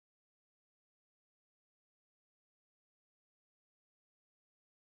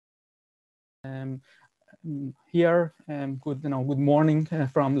Um, Here. Good morning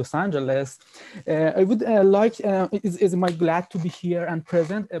from Los Angeles. I would is my glad to be here and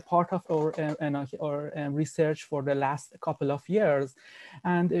present a part of our research for the last couple of years.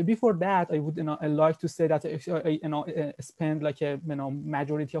 And before that, I would I like to say that I spent like a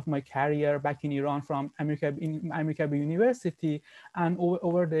majority of my career back in Iran from America University, and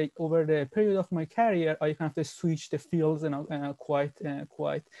over the period of my career, I kind of switched the fields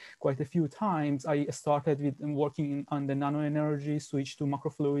quite a few times. I started with working on the nanoenergy, switched to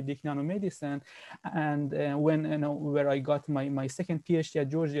macrofluidic nanomedicine, and where I got my second PhD at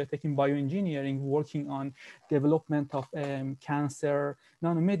Georgia Tech in bioengineering, working on development of cancer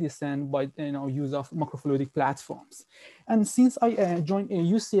nanomedicine by use of macrofluidic platforms. And since I joined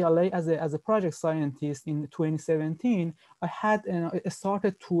UCLA as a project scientist in 2017, I had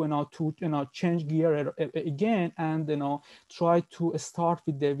started to change gear again, and try to start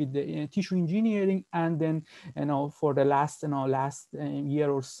with the tissue engineering, and then for the last year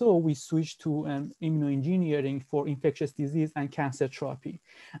or so, we switched to immunoengineering for infectious disease and cancer therapy.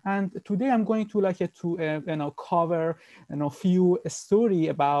 And today I'm going to cover a few story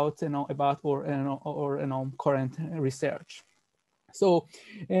about our current research. So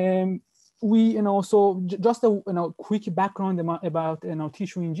just a quick background about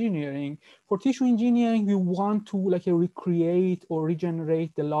tissue engineering. For tissue engineering, we want to recreate or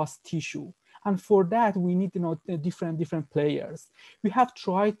regenerate the lost tissue. And for that, we need different players. We have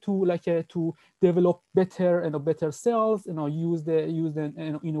tried to develop better cells, use the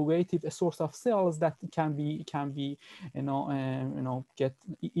innovative source of cells that can be get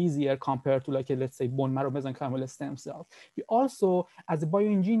easier compared to let's say bone marrow mesenchymal stem cells. We also, as a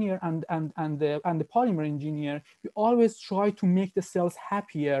bioengineer and the polymer engineer, we always try to make the cells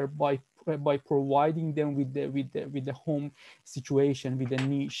happier by providing them with the home situation, with the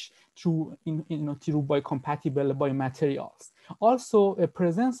niche, through biocompatible biomaterials. Also, a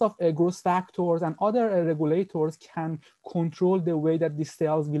presence of growth factors and other regulators can control the way that the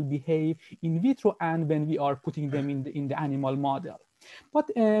cells will behave in vitro and when we are putting them in the animal model. But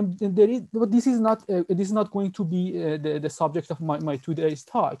this is not going to be the subject of my today's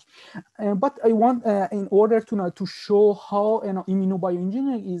talk. But I want, in order to show how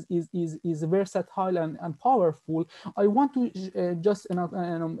immunobioengineering is versatile and powerful, I want to just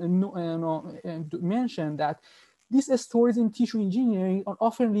mention that these stories in tissue engineering are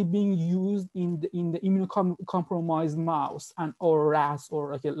often being used in the immunocompromised mouse or rats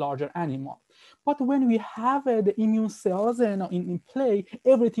or a larger animal. But when we have the immune cells in play,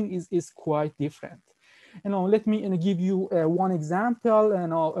 everything is quite different. Let me give you one example.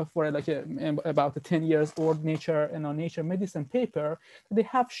 For about a 10 years old Nature Medicine paper, they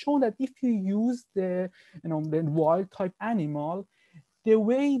have shown that if you use the wild type animal, the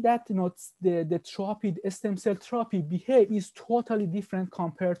way that the therapy, the stem cell therapy behave is totally different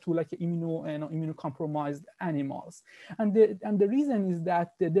compared to immunocompromised animals. And the reason is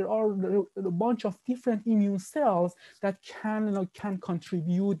that there are a bunch of different immune cells that can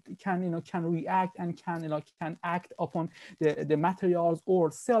contribute, can react, and can act upon the materials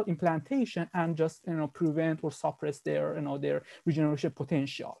or cell implantation and just prevent or suppress their regeneration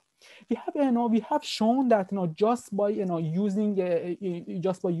potential. We have shown that just by using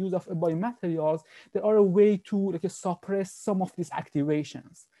just by use of biomaterials, there are a way to suppress some of these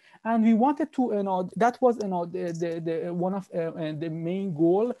activations. And we wanted to that was the one of the main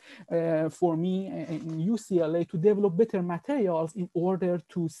goal for me in UCLA, to develop better materials in order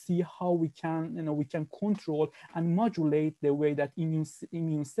to see how we can control and modulate the way that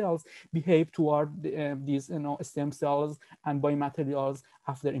immune cells behave toward these stem cells and biomaterials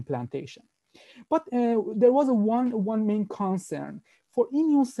after implantation. But there was one main concern. For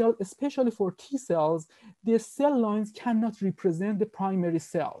immune cells, especially for T cells, the cell lines cannot represent the primary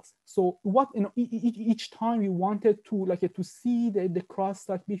cells. So what each time we wanted to see the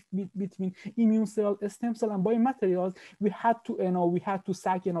crosstalk between immune cell, stem cell, and biomaterials, we had to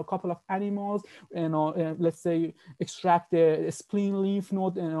sack a couple of animals, let's say extract the spleen, lymph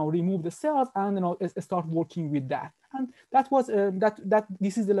node, remove the cells, and start working with that. And that was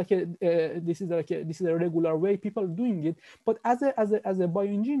this is a regular way people are doing it. But as a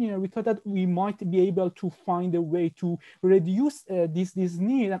bioengineer, we thought that we might be able to find a way to reduce this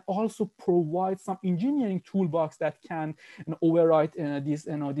need, and also provide some engineering toolbox that can override this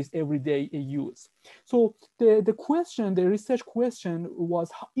everyday use. So the research question was: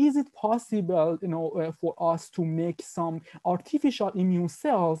 is it possible for us to make some artificial immune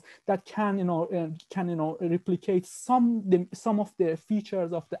cells that can replicate some of the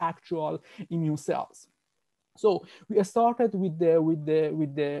features of the actual immune cells? So we started with with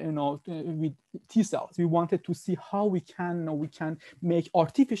T cells. We wanted to see how we can make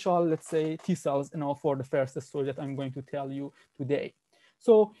artificial, let's say, T cells, for the first story that I'm going to tell you today.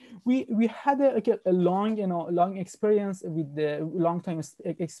 So we had a long long experience with the long time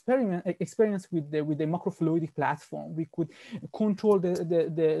experience with the macrofluidic platform. We could control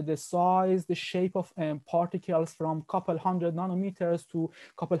the size, the shape of particles from couple hundred nanometers to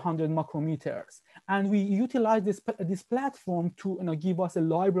couple hundred micrometers, and we utilize this platform to give us a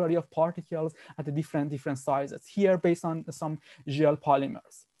library of particles at the different sizes here based on some gel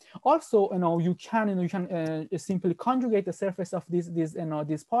polymers. Also, you can simply conjugate the surface of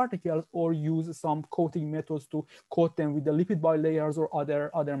these particles, or use some coating methods to coat them with the lipid bilayers or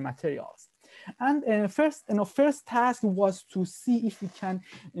other materials. And first task was to see if we can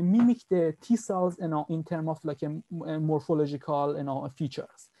mimic the T cells, in terms of like a morphological,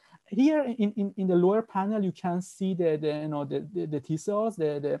 features. Here in the lower panel, you can see the T cells,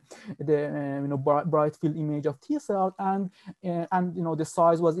 the bright field image of T cell, and the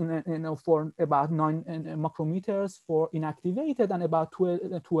size was for about 9 micrometers for inactivated, and about 12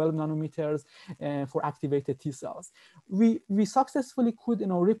 nanometers for activated T cells. We successfully could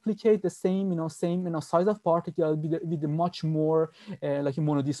replicate the same size of particle with a much more like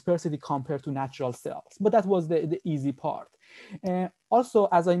monodispersity compared to natural cells. But that was the easy part. Also,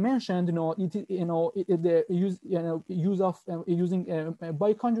 as I mentioned, the use of using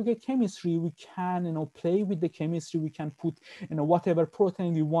bioconjugate chemistry, we can play with the chemistry. We can put whatever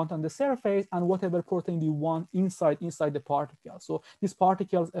protein we want on the surface and whatever protein we want inside the particle. So these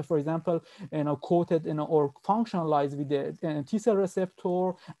particles, for example, coated or functionalized with the T cell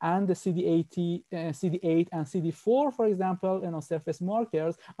receptor and the CD8 and CD4, for example, surface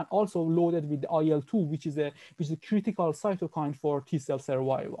markers, and also loaded with the IL-2, which is a critical cytokine for T cell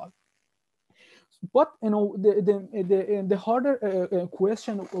survival. But the harder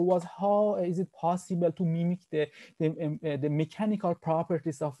question was, how is it possible to mimic the mechanical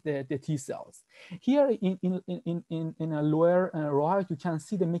properties of the T cells? Here in a lower right, you can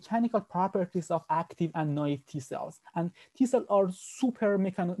see the mechanical properties of active and naive T cells. And T cells are super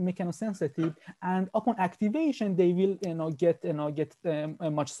mechanosensitive, and upon activation, they will get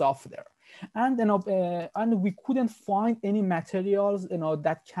much softer. And we couldn't find any materials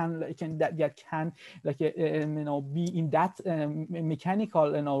that can be in that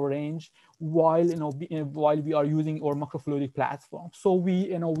mechanical range while we are using our macrofluidic platform. So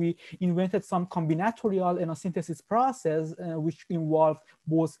we invented some combinatorial synthesis process which involved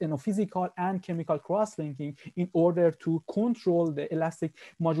both physical and chemical cross-linking in order to control the elastic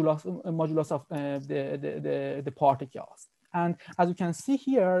modulus of the particles. And as you can see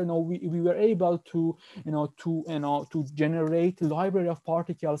here, we were able to generate library of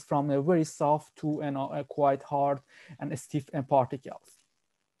particles from a very soft to quite hard and stiff particles.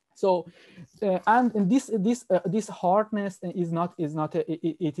 So, and this hardness is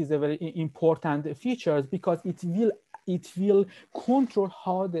a very important feature, because it will control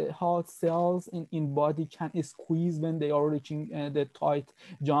how cells in body can squeeze when they are reaching the tight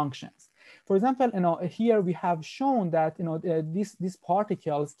junctions. For example, here we have shown that these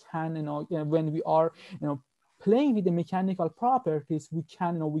particles can when we are playing with the mechanical properties, we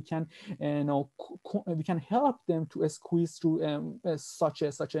can help them to squeeze through such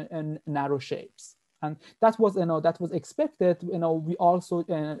a narrow shapes. And that was expected. We also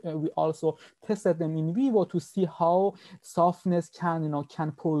tested them in vivo to see how softness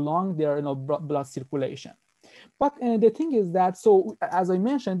can prolong their blood circulation. But the thing is that, so as I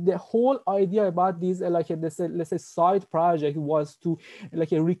mentioned, the whole idea about these let's say side project was to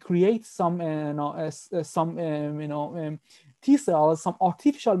recreate some T cells, some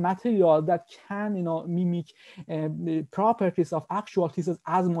artificial material that can mimic the properties of actual T cells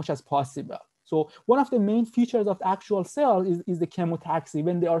as much as possible. So one of the main features of the actual cell is the chemotaxis.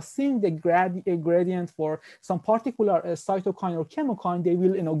 When they are seeing the gradient for some particular cytokine or chemokine, they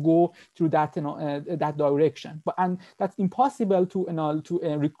will go through that that direction. And that's impossible to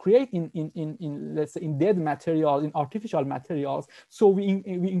recreate in let's say in dead materials, in artificial materials. So we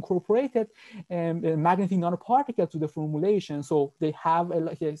incorporated magnetic nanoparticles to the formulation. So they have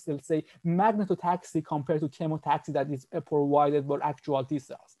let's say magnetotaxis compared to chemotaxis that is provided by actual T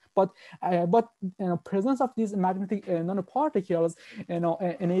cells. But presence of these magnetic nanoparticles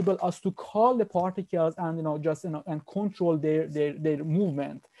enable us to call the particles and just and control their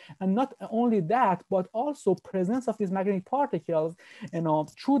movement. And not only that, but also presence of these magnetic particles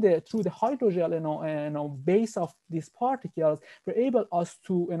through the hydrogel base of these particles were able us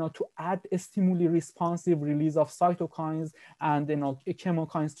to add a stimuli responsive release of cytokines and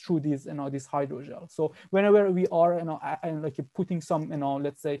chemokines through these this hydrogel. So whenever we are like putting some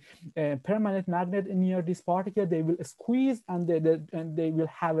let's say permanent magnet near this particle, they will squeeze and they will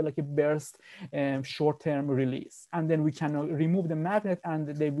have like a burst short-term release, and then we can remove the magnet and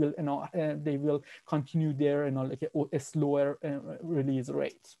they will continue their like a slower release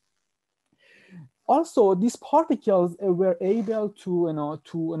rate. Also, these particles were able to,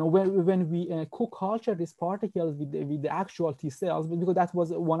 when we co-culture these particles with the actual T cells, because that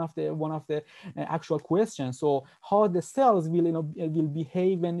was one of the actual questions. So, how the cells will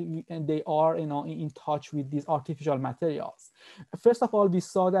behave when they are in touch with these artificial materials. First of all, we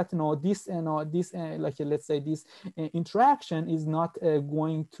saw that this like let's say this interaction is not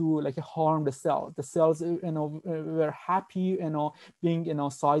going to like harm the cells. The cells were happy being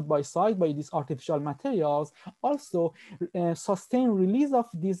side by side by these artificial materials. Also, sustained release of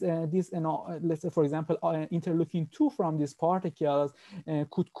these let's say for example interleukin-2 from these particles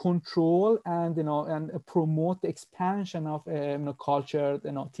could control and promote the expansion of cultured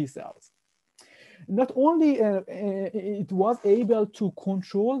T cells. Not only it was able to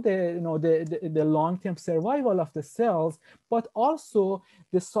control the long-term survival of the cells, but also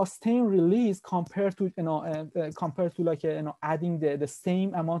the sustained release compared to like adding the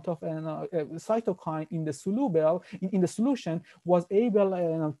same amount of cytokine in the in the solution was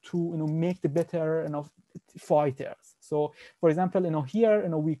able to make the better fighters. So, for example, here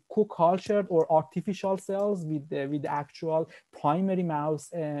we co-cultured or artificial cells with the actual primary mouse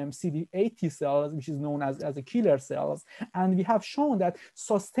CD8 T cells, which is known as the killer cells, and we have shown that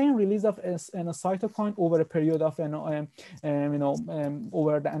sustained release of a cytokine over a period of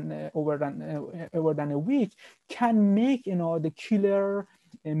over than a week can make the killer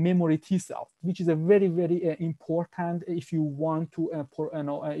memory T cell, which is a very, very important if you want to,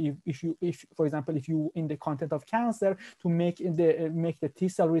 if for example, if you in the content of cancer to make the T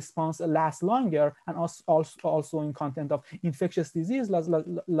cell response last longer, and also in content of infectious disease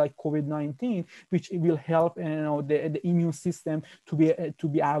like COVID-19, which will help the immune system to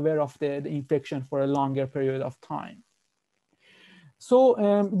be aware of the infection for a longer period of time. So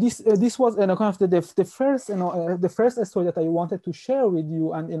this was kind of the first the first story that I wanted to share with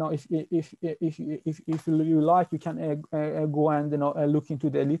you, and if you like, you can go and look into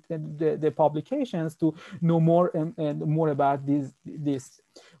the publications to know more about this.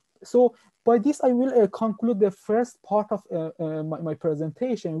 So by this, I will conclude the first part of my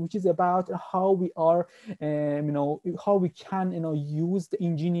presentation, which is about how we are, how we can, use the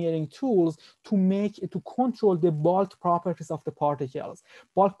engineering tools to control the bulk properties of the particles.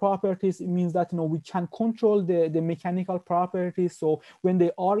 Bulk properties means that we can control the mechanical properties. So when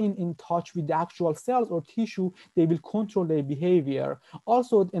they are in touch with the actual cells or tissue, they will control their behavior.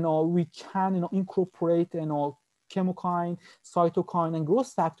 Also, we can incorporate chemokine, cytokine, and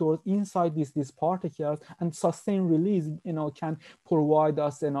growth factors inside these particles, and sustained release can provide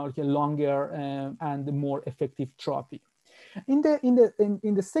us a longer and more effective therapy. In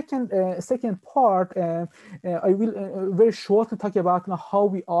the second part, I will very shortly talk about how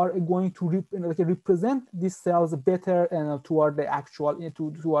we are going to represent these cells better toward the actual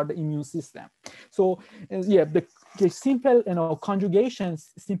toward the immune system. So yeah, the simple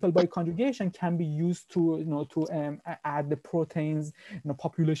conjugations, simple bioconjugation can be used to add the proteins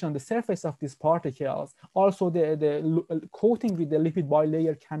population on the surface of these particles. Also, the coating with the lipid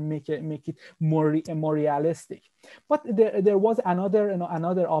bilayer can make it more realistic. But there was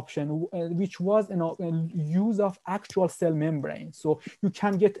another option, which was use of actual cell membrane. So you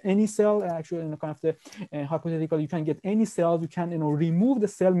can get any cell, actually kind of the hypothetical, you can get any cells, you can remove the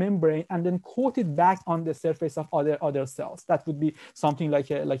cell membrane and then coat it back on the surface of other cells. That would be something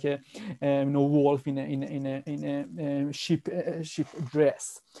like a wolf in a sheep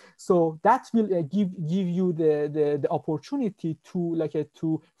dress. So that will give you the opportunity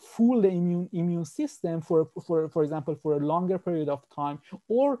to fool the immune system for example for a longer period of time,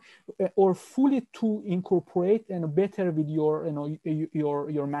 or fully to incorporate better with your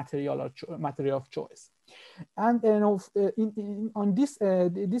your material of choice. And on this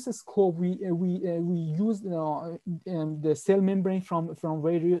scope, we use the cell membrane from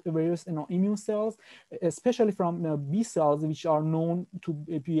various immune cells, especially from B cells, which are known to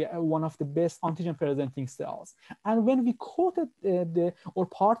be one of the best antigen presenting cells. And when we coated the or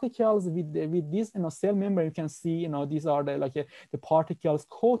particles with this cell membrane, you can see these are the particles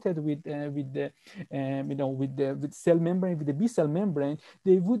coated with the with cell membrane, with the B cell membrane.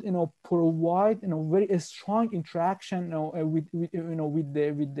 They would provide very strong interaction with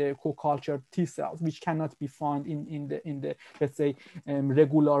the co-cultured T cells, which cannot be found in the let's say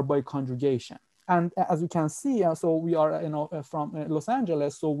regular bioconjugation. And as you can see, so we are from Los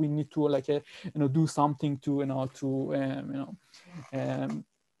Angeles, so we need to do something to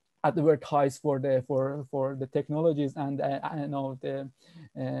advertise for the technologies and the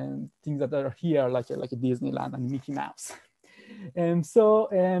things that are here, like Disneyland and Mickey Mouse. And so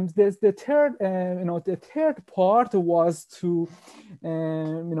there's the third part was to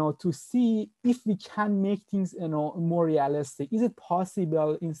to see if we can make things more realistic. Is it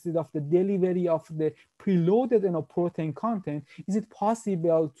possible, instead of the delivery of the preloaded protein content, is it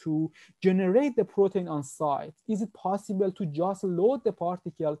possible to generate the protein on site? Is it possible to just load the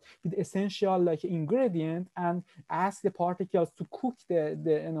particles with essential ingredient and ask the particles to cook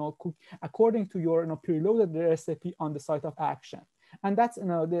cook according to your preloaded recipe on the site of action? And that's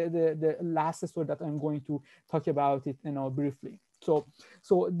the last story that I'm going to talk about it briefly. So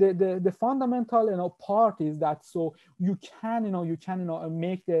the fundamental part is that so you can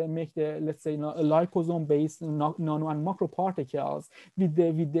make the let's say liposome based nano and macro particles with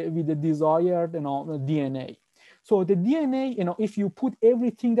the desired DNA. So the DNA, if you put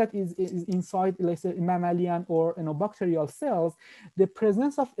everything that is inside, let's say, mammalian or bacterial cells, the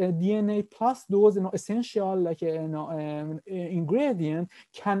presence of DNA plus those essential ingredient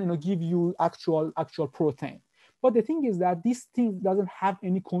can give you actual protein. But the thing is that this thing doesn't have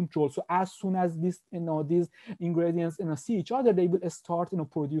any control. So as soon as these ingredients see each other, they will start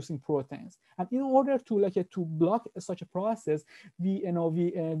producing proteins. And in order to block such a process, we use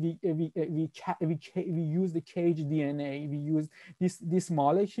the cage DNA. We use this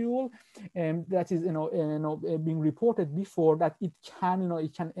molecule that is being reported before, that it can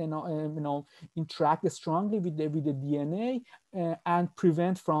interact strongly with the DNA and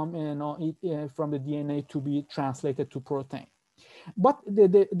prevent from from the DNA to be translated to protein. But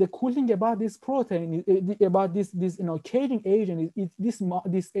the cool thing about this protein, about this caging agent, is this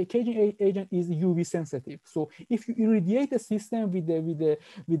caging agent is UV sensitive. So if you irradiate the system with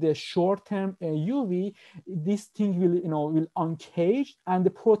the short-term UV, this thing will uncage, and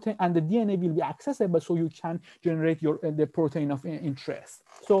the protein and the DNA will be accessible, so you can generate the protein of interest.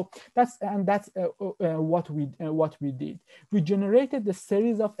 So that's what we did. We generated the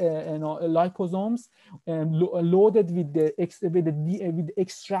series of liposomes loaded with the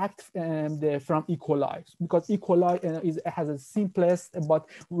extract from E. coli, because E. coli has a simplest but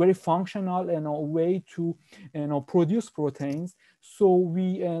very functional way to produce proteins. So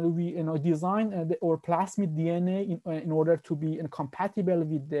we designed our plasmid DNA in order to be compatible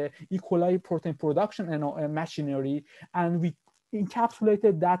with the E. coli protein production machinery, and we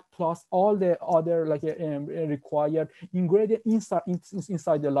encapsulated that plus all the other required ingredient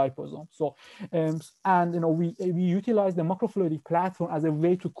inside the liposome. So and we utilize the macrofluidic platform as a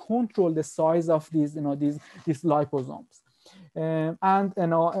way to control the size of these these liposomes.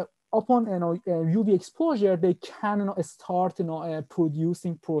 Upon UV exposure, they can start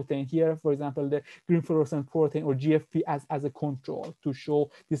producing protein. Here, for example, the green fluorescent protein, or GFP, as a control to show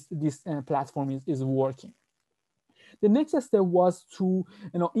this platform is working. The next step was to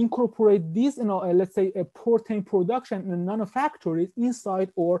incorporate this let's say a protein production in nanofactories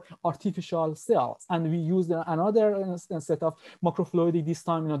inside our artificial cells, and we used another set of macrofluidic, this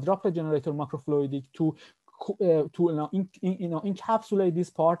time droplet generator macrofluidic, to encapsulate these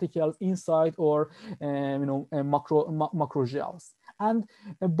particles inside or macro gels. And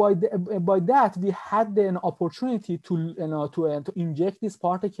by that, we had the opportunity to inject these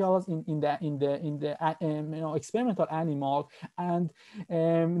particles in the experimental animal, and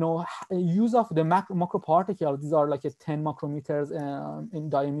use of the macro particles. These are like 10 micrometers in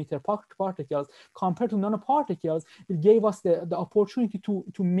diameter particles compared to nanoparticles. It gave us the opportunity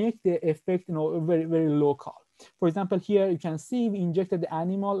to make the effect very local. For example, here you can see we injected the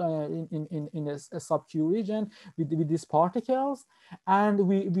animal in a sub-Q region with these particles, and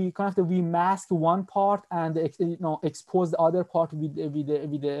we masked one part and exposed the other part with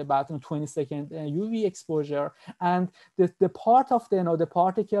about 20-second UV exposure. And the part of the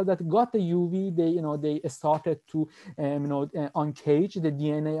particle that got the UV, they started to uncage the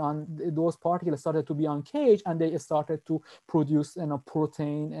DNA on those particles, started to be uncaged, and they started to produce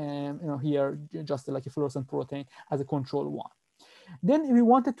protein, here just like a fluorescent protein as a control one. Then we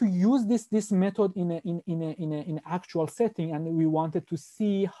wanted to use this method in actual setting, and we wanted to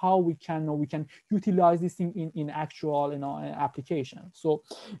see how we can utilize this thing in actual application. So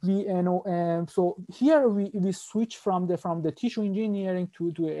so here we switch from the tissue engineering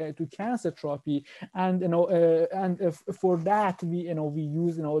to cancer therapy, and for that we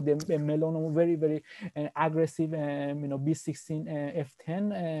use the melanoma, very aggressive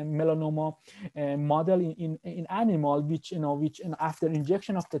B16F10 melanoma model in animal, which after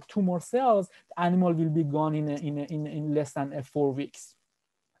injection of the tumor cells, the animal will be gone in less than 4 weeks.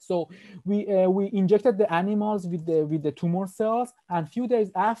 So we injected the animals with the tumor cells, and few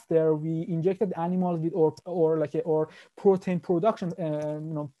days after we injected the animals with or protein production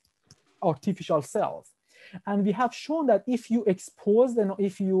artificial cells. And we have shown that if you expose them,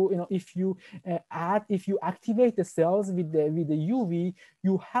 if you activate the cells with the UV,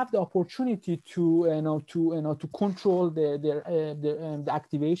 you have the opportunity to control the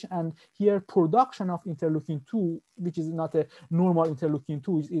activation. And here production of interleukin 2, which is not a normal interleukin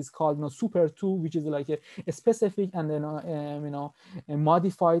 2, is called super 2, which is like a specific and then a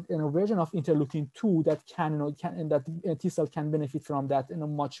modified version of interleukin 2 that that T cell can benefit from that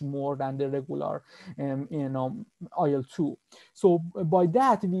much more than the regular IL-2. So by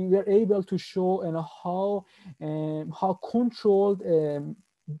that we were able to show how controlled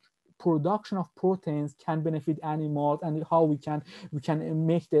production of proteins can benefit animals, and how we can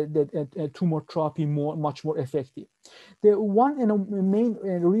make the tumor therapy much more effective. The one main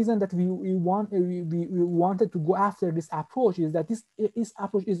reason that we wanted to go after this approach is that this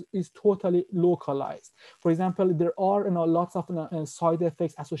approach is totally localized. For example, there are lots of side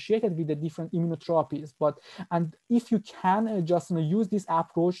effects associated with the different immunotherapies, and if you can just use this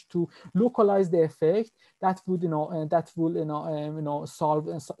approach to localize the effect, that would solve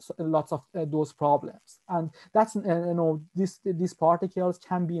lots of those problems. And that's these particles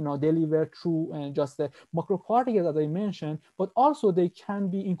can be delivered through just the macroparticles that I mentioned, but also they can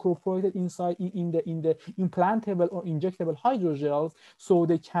be incorporated inside in the implantable or injectable hydrogels, so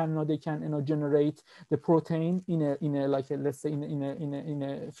they can generate the protein in a let's say in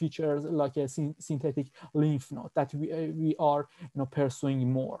a features like a synthetic lymph node that we are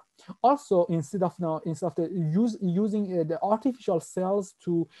pursuing more. Also, instead of using the artificial cells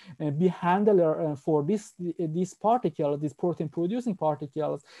to be handler for these particles, these protein producing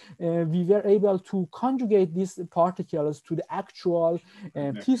particles, we were able to conjugate these particles to the actual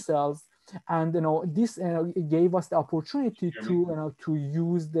T cells. And this gave us the opportunity to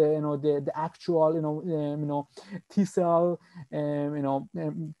use the actual T cell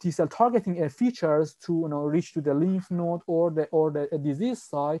T cell targeting features to reach to the lymph node or the disease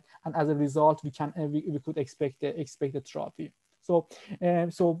site, and as a result we could expect the therapy. So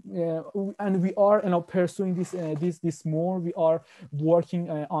and we are pursuing this more. We are working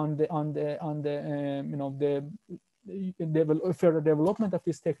on the further development of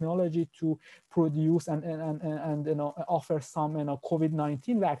this technology to produce and offer some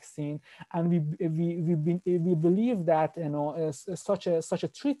COVID-19 vaccine, and we believe that such a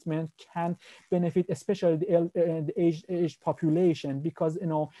treatment can benefit especially the aged population, because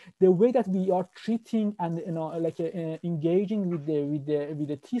the way that we are treating and engaging with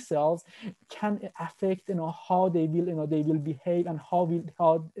the T cells can affect how they will behave, and how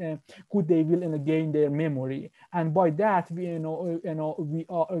good they will gain their memory. And by that, we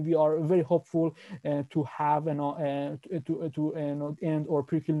are very hopeful to have to end our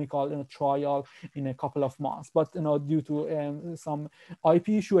preclinical trial in a couple of months. But due to some IP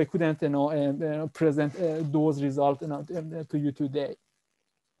issue, I couldn't present those results to you today.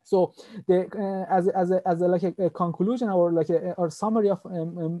 So as a conclusion or summary of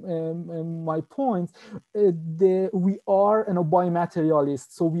my points, we are biomaterialists.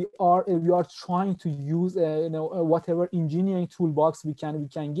 So we are trying to use whatever engineering toolbox we can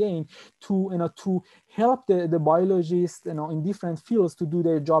gain to help the biologists in different fields to do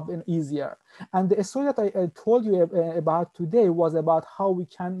their job easier. And the story that I told you about today was about how we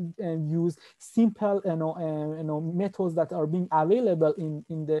can use simple methods that are being available in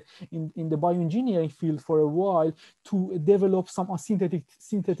in the bioengineering field for a while to develop some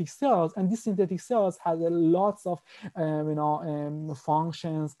synthetic cells, and these synthetic cells has lots of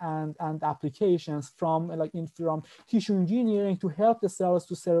functions and applications from from tissue engineering to help the cells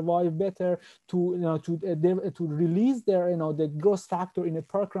to survive better, to release their the growth factor in a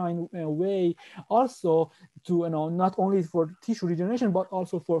paracrine way, also to not only for tissue regeneration but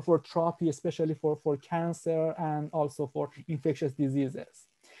also for therapy, especially for cancer and also for infectious diseases.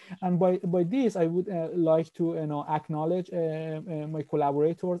 And by this, I would like to acknowledge my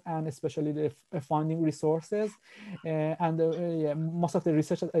collaborators and especially the funding resources. Yeah, most of the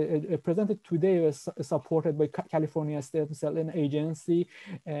research presented today was supported by California Stem Cell Agency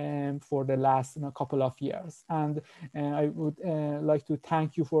for the last couple of years. And I would like to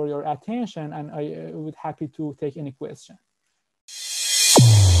thank you for your attention, and I would happy to take any question.